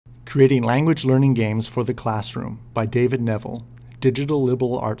Creating Language Learning Games for the Classroom by David Neville, Digital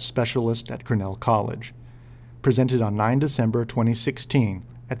Liberal Arts Specialist at Grinnell College. Presented on 9 December 2016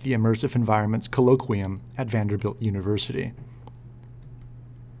 at the Immersive Environments Colloquium at Vanderbilt University.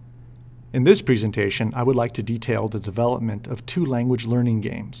 In this presentation, I would like to detail the development of two language learning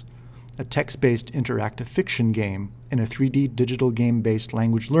games, a text-based interactive fiction game and a 3D digital game-based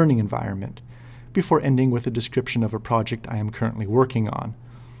language learning environment, before ending with a description of a project I am currently working on,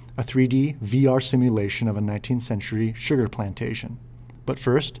 a 3D VR simulation of a 19th century sugar plantation. But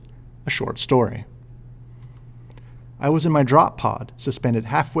first, a short story. I was in my drop pod, suspended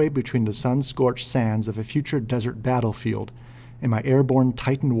halfway between the sun-scorched sands of a future desert battlefield and my airborne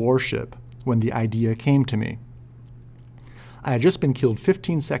Titan warship when the idea came to me. I had just been killed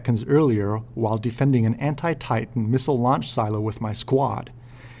 15 seconds earlier while defending an anti-Titan missile launch silo with my squad,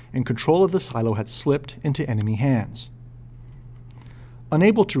 and control of the silo had slipped into enemy hands.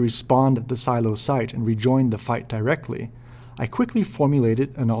 Unable to respond at the silo site and rejoin the fight directly, I quickly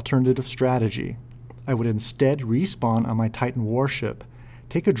formulated an alternative strategy. I would instead respawn on my Titan warship,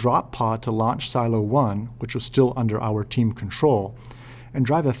 take a drop pod to launch Silo 1, which was still under our team control, and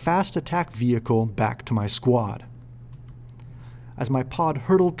drive a fast attack vehicle back to my squad. As my pod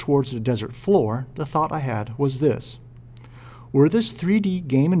hurtled towards the desert floor, the thought I had was this. Were this 3D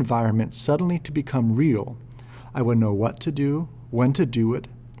game environment suddenly to become real, I would know what to do, when to do it,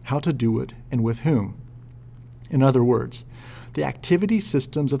 how to do it, and with whom. In other words, the activity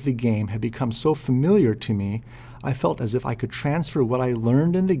systems of the game had become so familiar to me, I felt as if I could transfer what I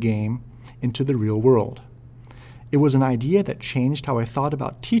learned in the game into the real world. It was an idea that changed how I thought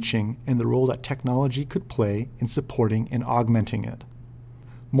about teaching and the role that technology could play in supporting and augmenting it.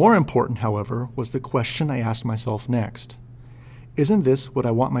 More important, however, was the question I asked myself next. Isn't this what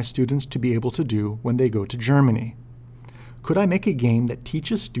I want my students to be able to do when they go to Germany? Could I make a game that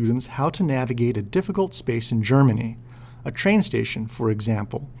teaches students how to navigate a difficult space in Germany, a train station, for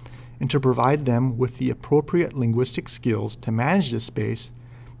example, and to provide them with the appropriate linguistic skills to manage this space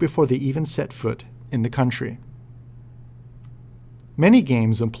before they even set foot in the country? Many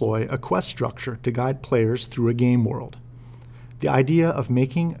games employ a quest structure to guide players through a game world. The idea of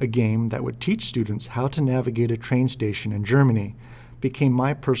making a game that would teach students how to navigate a train station in Germany became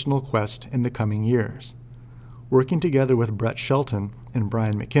my personal quest in the coming years. Working together with Brett Shelton and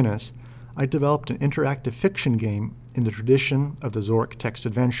Brian McInnes, I developed an interactive fiction game in the tradition of the Zork text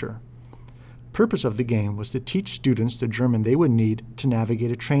adventure. The purpose of the game was to teach students the German they would need to navigate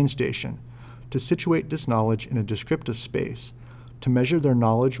a train station, to situate this knowledge in a descriptive space, to measure their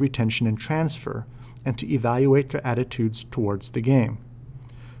knowledge retention and transfer, and to evaluate their attitudes towards the game.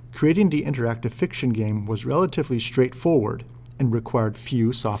 Creating the interactive fiction game was relatively straightforward and required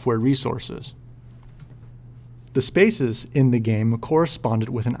few software resources. The spaces in the game corresponded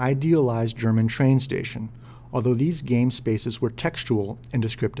with an idealized German train station, although these game spaces were textual and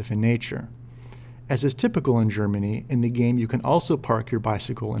descriptive in nature. As is typical in Germany, in the game you can also park your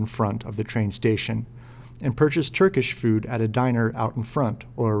bicycle in front of the train station and purchase Turkish food at a diner out in front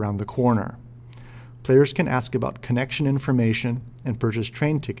or around the corner. Players can ask about connection information and purchase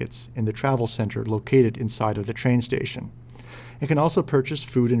train tickets in the travel center located inside of the train station. It can also purchase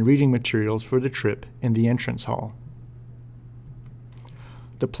food and reading materials for the trip in the entrance hall.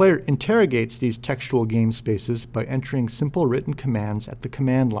 The player interrogates these textual game spaces by entering simple written commands at the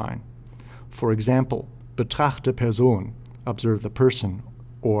command line. For example, betrachte Person, observe the person,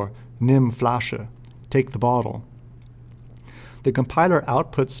 or nimm Flasche, take the bottle. The compiler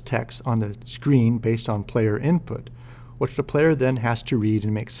outputs text on the screen based on player input, which the player then has to read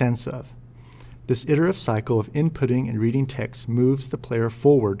and make sense of. This iterative cycle of inputting and reading text moves the player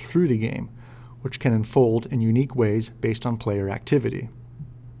forward through the game, which can unfold in unique ways based on player activity.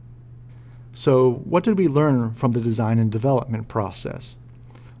 So, what did we learn from the design and development process?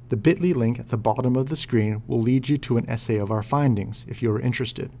 The bit.ly link at the bottom of the screen will lead you to an essay of our findings if you are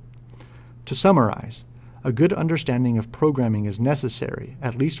interested. To summarize, a good understanding of programming is necessary,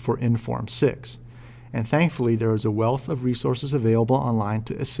 at least for Inform 6, and thankfully there is a wealth of resources available online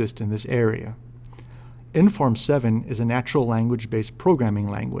to assist in this area. Inform 7 is a natural language-based programming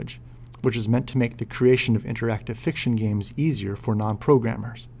language, which is meant to make the creation of interactive fiction games easier for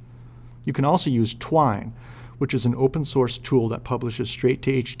non-programmers. You can also use Twine, which is an open-source tool that publishes straight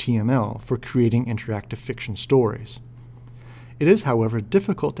to HTML for creating interactive fiction stories. It is, however,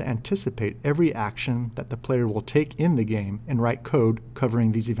 difficult to anticipate every action that the player will take in the game and write code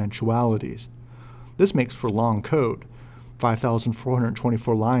covering these eventualities. This makes for long code,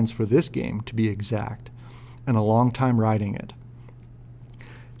 5,424 lines for this game to be exact, and a long time writing it.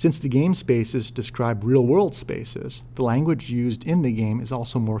 Since the game spaces describe real-world spaces, the language used in the game is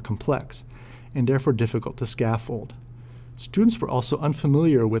also more complex, and therefore difficult to scaffold. Students were also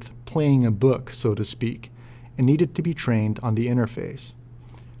unfamiliar with playing a book, so to speak, and needed to be trained on the interface.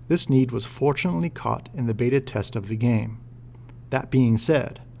 This need was fortunately caught in the beta test of the game. That being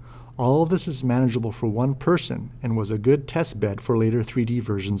said, all of this is manageable for one person and was a good test bed for later 3D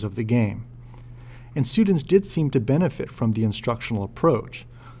versions of the game. And students did seem to benefit from the instructional approach,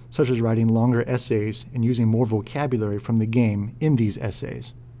 such as writing longer essays and using more vocabulary from the game in these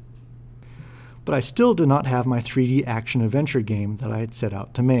essays. But I still did not have my 3D action-adventure game that I had set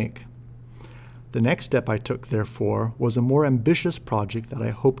out to make. The next step I took, therefore, was a more ambitious project that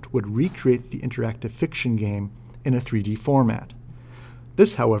I hoped would recreate the interactive fiction game in a 3D format.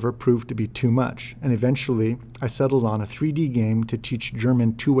 This, however, proved to be too much, and eventually I settled on a 3D game to teach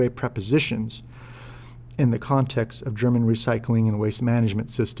German two-way prepositions in the context of German recycling and waste management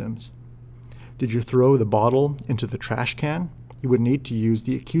systems. Did you throw the bottle into the trash can? You would need to use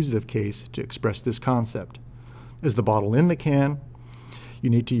the accusative case to express this concept. Is the bottle in the can? You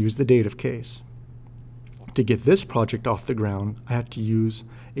need to use the dative case. To get this project off the ground, I had to use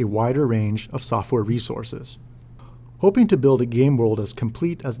a wider range of software resources. Hoping to build a game world as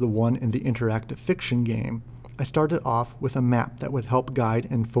complete as the one in the interactive fiction game, I started off with a map that would help guide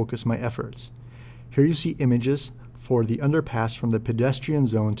and focus my efforts. Here you see images for the underpass from the pedestrian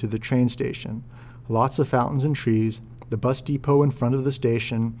zone to the train station, lots of fountains and trees, the bus depot in front of the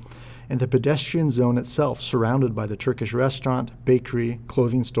station, and the pedestrian zone itself surrounded by the Turkish restaurant, bakery,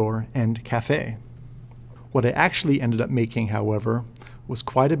 clothing store, and cafe. What I actually ended up making, however, was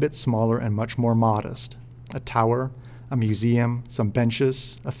quite a bit smaller and much more modest. A tower, a museum, some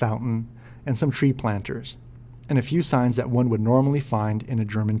benches, a fountain, and some tree planters, and a few signs that one would normally find in a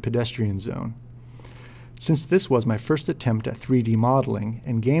German pedestrian zone. Since this was my first attempt at 3D modeling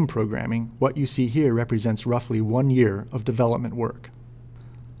and game programming, what you see here represents roughly 1 year of development work.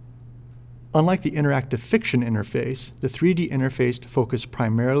 Unlike the interactive fiction interface, the 3D interface focused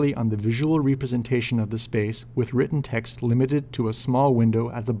primarily on the visual representation of the space with written text limited to a small window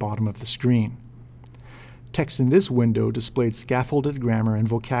at the bottom of the screen. Text in this window displayed scaffolded grammar and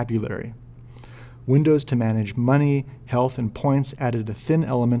vocabulary. Windows to manage money, health, and points added a thin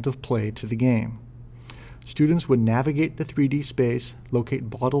element of play to the game. Students would navigate the 3D space,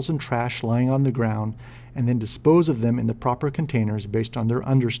 locate bottles and trash lying on the ground, and then dispose of them in the proper containers based on their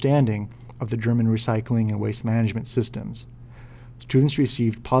understanding of the German recycling and waste management systems. Students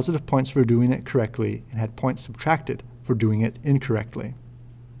received positive points for doing it correctly and had points subtracted for doing it incorrectly.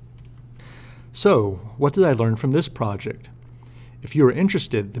 So, what did I learn from this project? If you are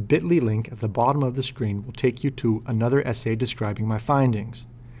interested, the bit.ly link at the bottom of the screen will take you to another essay describing my findings.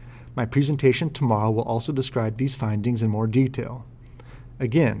 My presentation tomorrow will also describe these findings in more detail.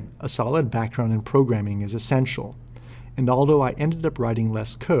 Again, a solid background in programming is essential, and although I ended up writing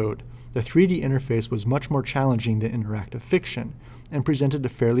less code, the 3D interface was much more challenging than interactive fiction and presented a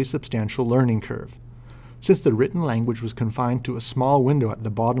fairly substantial learning curve. Since the written language was confined to a small window at the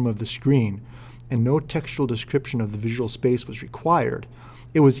bottom of the screen and no textual description of the visual space was required,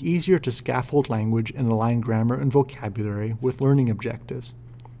 it was easier to scaffold language and align grammar and vocabulary with learning objectives.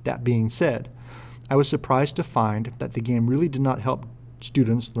 That being said, I was surprised to find that the game really did not help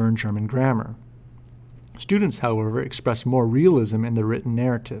students learn German grammar. Students, however, expressed more realism in their written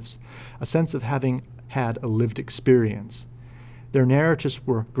narratives, a sense of having had a lived experience. Their narratives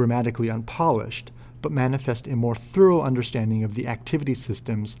were grammatically unpolished, but manifest a more thorough understanding of the activity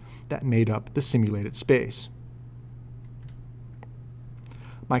systems that made up the simulated space.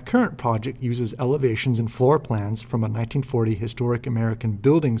 My current project uses elevations and floor plans from a 1940 historic American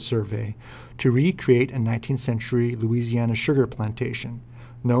building survey to recreate a 19th century Louisiana sugar plantation,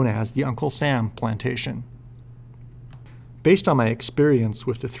 known as the Uncle Sam Plantation. Based on my experience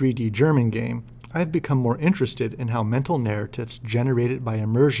with the 3D German game, I have become more interested in how mental narratives generated by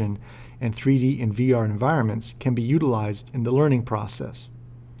immersion in 3D and VR environments can be utilized in the learning process.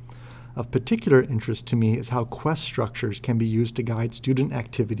 Of particular interest to me is how quest structures can be used to guide student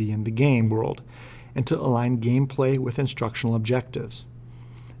activity in the game world and to align gameplay with instructional objectives.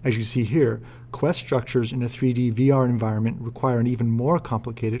 As you see here, quest structures in a 3D VR environment require an even more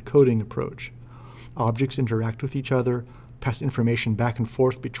complicated coding approach. Objects interact with each other, pass information back and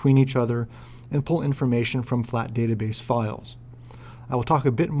forth between each other, and pull information from flat database files. I will talk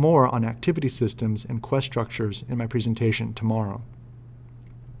a bit more on activity systems and quest structures in my presentation tomorrow.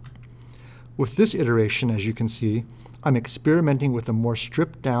 With this iteration, as you can see, I'm experimenting with a more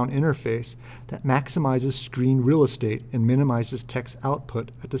stripped-down interface that maximizes screen real estate and minimizes text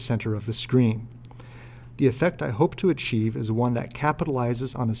output at the center of the screen. The effect I hope to achieve is one that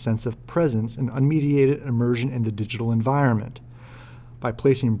capitalizes on a sense of presence and unmediated immersion in the digital environment. By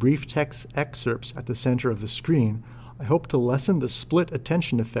placing brief text excerpts at the center of the screen, I hope to lessen the split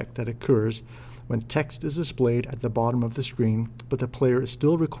attention effect that occurs when text is displayed at the bottom of the screen, but the player is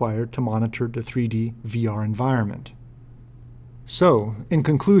still required to monitor the 3D VR environment. So, in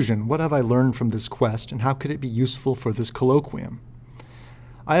conclusion, what have I learned from this quest and how could it be useful for this colloquium?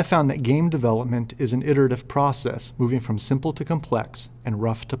 I have found that game development is an iterative process, moving from simple to complex and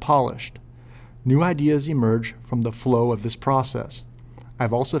rough to polished. New ideas emerge from the flow of this process.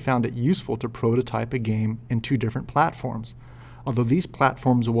 I've also found it useful to prototype a game in 2 different platforms, although these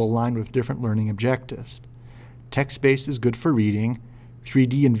platforms will align with different learning objectives. Text-based is good for reading,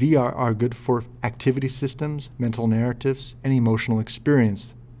 3D and VR are good for activity systems, mental narratives, and emotional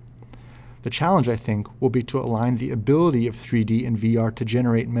experience. The challenge, I think, will be to align the ability of 3D and VR to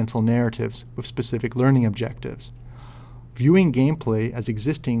generate mental narratives with specific learning objectives. Viewing gameplay as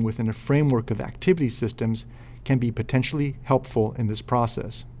existing within a framework of activity systems can be potentially helpful in this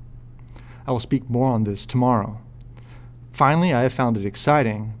process. I will speak more on this tomorrow. Finally, I have found it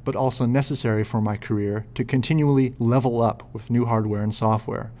exciting, but also necessary for my career to continually level up with new hardware and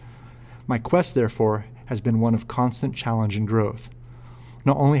software. My quest, therefore, has been one of constant challenge and growth.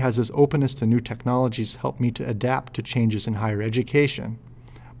 Not only has this openness to new technologies helped me to adapt to changes in higher education,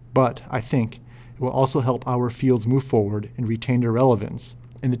 but I think it will also help our fields move forward and retain their relevance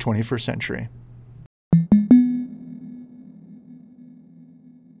in the 21st century.